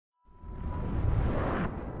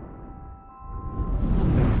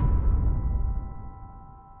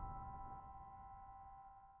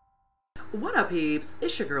What up, peeps?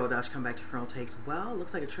 It's your girl Dash. Come back to Frontal Takes. Well,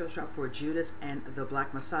 looks like a trailer drop for Judas and the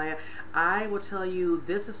Black Messiah. I will tell you,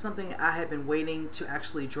 this is something I had been waiting to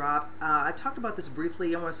actually drop. I talked about this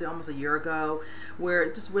briefly, I want to say almost a year ago, where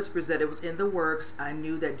it just whispers that it was in the works. I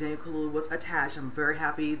knew that Daniel Kaluuya was attached. I'm very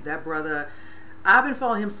happy. That brother, I've been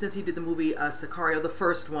following him since he did the movie Sicario, the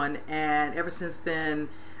first one, and ever since then,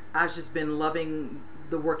 I've just been loving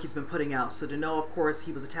the work he's been putting out. So to know, of course,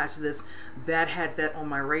 he was attached to this, that had that on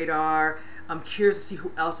my radar. I'm curious to see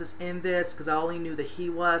who else is in this because I only knew that he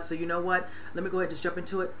was. So you know what? Let me go ahead and just jump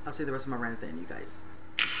into it. I'll say the rest of my rant at the end, you guys.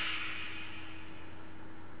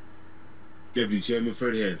 Deputy Chairman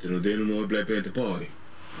Fred Hampton on Daniel Black Panther Party.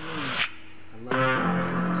 I love his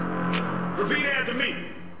accent. Repeat after me.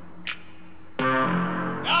 I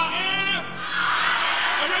am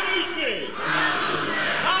a revolutionary. I am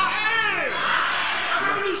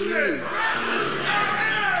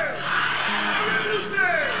a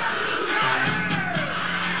revolutionary.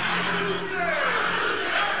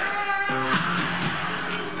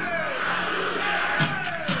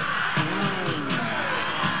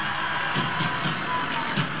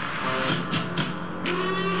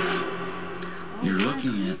 You're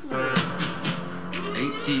looking at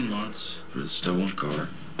 18 months for the stolen car,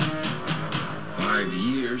 5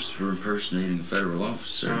 years for impersonating a federal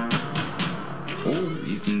officer, or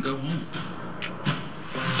you can go home.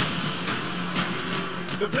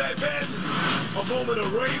 The Black Panthers are forming a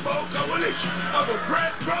rainbow coalition of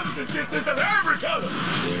oppressed brothers and sisters of every color.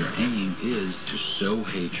 Their aim is to sow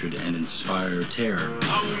hatred and inspire terror.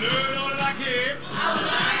 I will learn all that I can.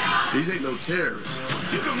 These ain't no terrorists.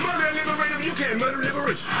 You can murder and liberate them, you can't murder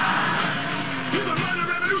liberation. You can murder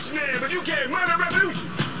revolutionary, but you can't murder revolution.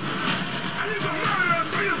 And you can murder a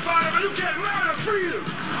freedom fighter, but you can't murder freedom.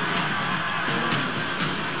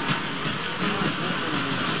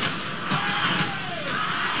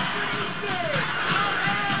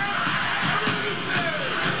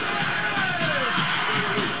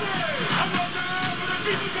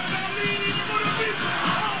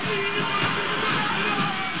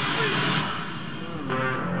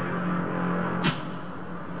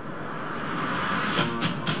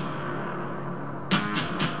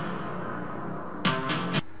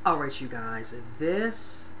 Alright, you guys,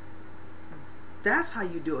 that's how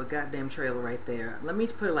you do a goddamn trailer right there. Let me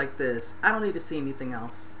put it like this. I don't need to see anything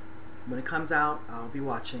else. When it comes out, I'll be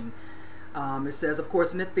watching. It says, of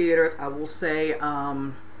course, in the theaters. I will say,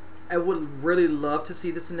 I would really love to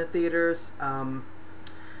see this in the theaters. The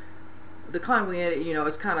climate,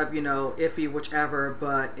 it's kind of, iffy, whichever,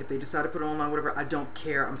 but if they decide to put it online, whatever, I don't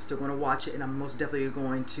care. I'm still going to watch it, and I'm most definitely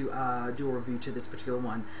going to do a review to this particular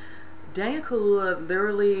one. Daniel Kaluuya,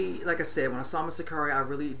 literally, like I said, when I saw him in Sicario, I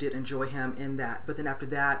really did enjoy him in that. But then after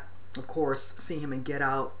that, of course, seeing him in Get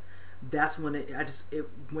Out, that's when it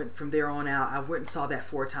went from there on out. I went and saw that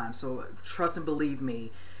 4 times. So trust and believe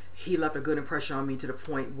me, he left a good impression on me to the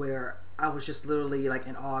point where I was just literally like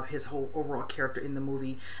in awe of his whole overall character in the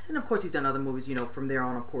movie. And of course, he's done other movies, from there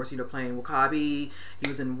on, of course, playing Wakabi. He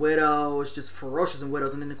was in Widows, just ferocious in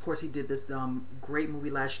Widows. And then, of course, he did this great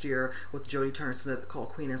movie last year with Jodie Turner-Smith called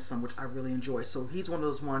Queen and Son, which I really enjoy. So he's one of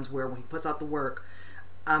those ones where when he puts out the work,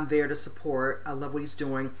 I'm there to support. I love what he's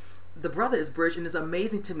doing. The brother is British, and it's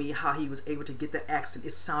amazing to me how he was able to get the accent.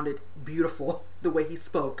 It sounded beautiful, the way he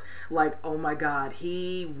spoke. Like, oh my God,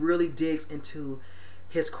 he really digs into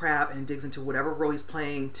his craft and digs into whatever role he's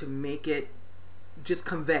playing to make it just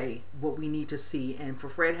convey what we need to see. And for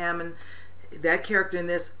Fred Hampton, that character in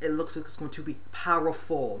this, it looks like it's going to be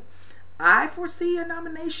powerful. I foresee a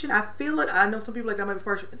nomination. I feel it. I know some people like that might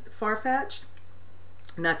be far-fetched.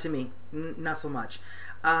 Not to me. Not so much.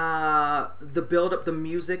 The build-up, the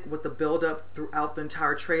music with the build-up throughout the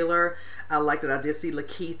entire trailer. I like that. I did see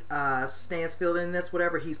Lakeith Stansfield in this,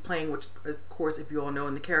 whatever. He's playing, which, of course, if you all know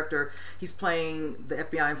in the character, he's playing the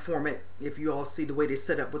FBI informant. If you all see the way they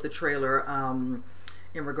set up with the trailer,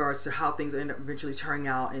 in regards to how things end up eventually turning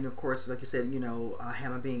out. And, of course, like you said,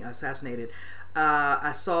 Hammond being assassinated.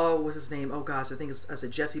 I saw, what's his name? Oh gosh, I think it's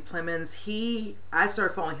Jesse Plemons. I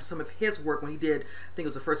started following some of his work when he did, I think it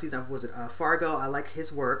was the first season of, was it Fargo? I like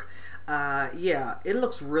his work. Yeah, it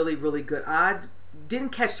looks really, really good. I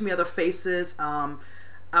didn't catch too many other faces.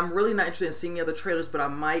 I'm really not interested in seeing the other trailers, but I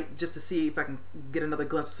might, just to see if I can get another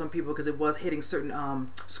glimpse of some people, because it was hitting certain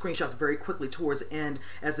screenshots very quickly towards the end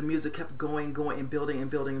as the music kept going and building and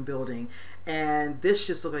building and building. And this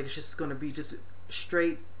just looked like it's just going to be just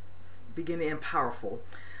straight beginning and powerful.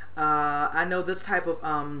 I know this type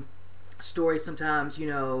of story sometimes,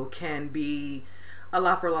 can be a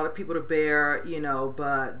lot for a lot of people to bear,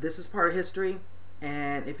 but this is part of history.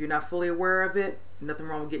 And if you're not fully aware of it, nothing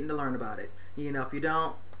wrong with getting to learn about it. If you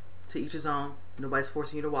don't, to each his own. Nobody's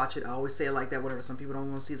forcing you to watch it. I always say it like that, whatever. Some people don't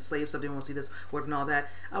want to see the slave stuff, they don't want to see this, whatever, and all that.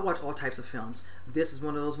 I watch all types of films. This is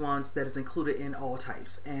one of those ones that is included in all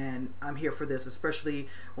types, and I'm here for this, especially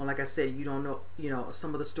when, like I said, you don't know,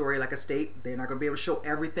 some of the story, like I state, they're not going to be able to show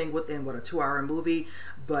everything within, a 2-hour movie,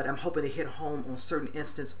 but I'm hoping to hit home on certain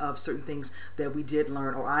instance of certain things that we did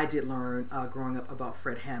learn, or I did learn growing up about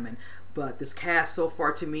Fred Hampton. But this cast so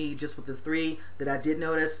far, to me, just with the 3 that I did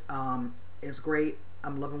notice, is great.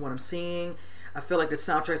 I'm loving what I'm seeing. I feel like the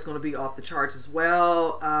soundtrack is going to be off the charts as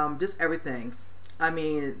well. Just everything. I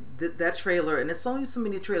mean, that trailer, and there's only so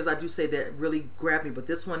many trailers I do say that really grabbed me, but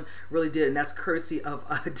this one really did, and that's courtesy of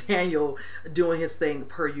Daniel doing his thing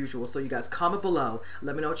per usual. So you guys comment below.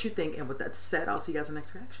 Let me know what you think, and with that said, I'll see you guys in the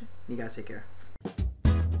next reaction. You guys take care.